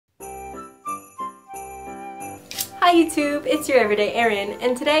Hi YouTube, it's your everyday Erin,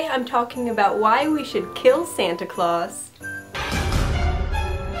 and today I'm talking about why we should kill Santa Claus.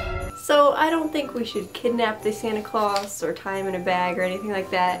 So I don't think we should kidnap the Santa Claus or tie him in a bag or anything like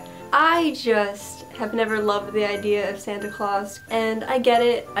that. I just have never loved the idea of Santa Claus, and I get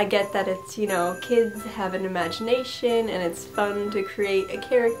it. I get that it's, you know, kids have an imagination and it's fun to create a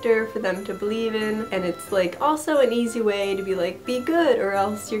character for them to believe in, and it's like also an easy way to be like, be good or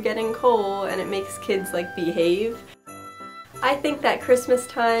else you're getting coal, and it makes kids like behave. I think that Christmas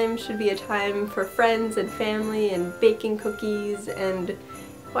time should be a time for friends and family and baking cookies and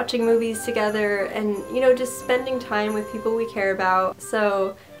watching movies together and, you know, just spending time with people we care about.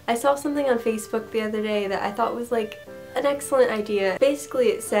 So I saw something on Facebook the other day that I thought was like an excellent idea. Basically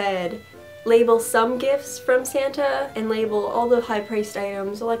it said, label some gifts from Santa and label all the high-priced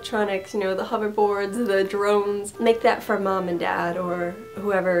items, electronics, you know, the hoverboards, the drones. Make that for mom and dad or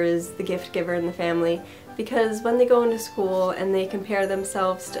whoever is the gift giver in the family. Because when they go into school and they compare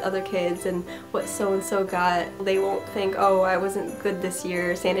themselves to other kids and what so-and-so got, they won't think, oh, I wasn't good this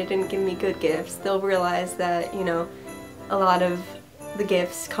year, Santa didn't give me good gifts. They'll realize that, you know, a lot of the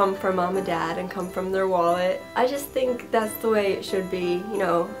gifts come from mom and dad and come from their wallet. I just think that's the way it should be, you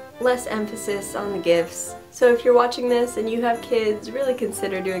know, less emphasis on the gifts. So if you're watching this and you have kids, really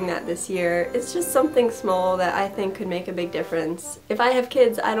consider doing that this year. It's just something small that I think could make a big difference. If I have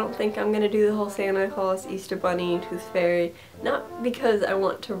kids, I don't think I'm gonna do the whole Santa Claus, Easter Bunny, Tooth Fairy. Not because I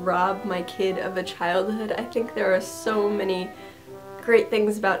want to rob my kid of a childhood. I think there are so many great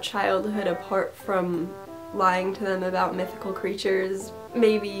things about childhood apart from lying to them about mythical creatures.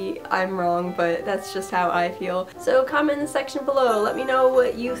 Maybe I'm wrong, but that's just how I feel. So comment in the section below, let me know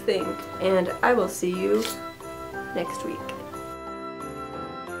what you think, and I will see you next week.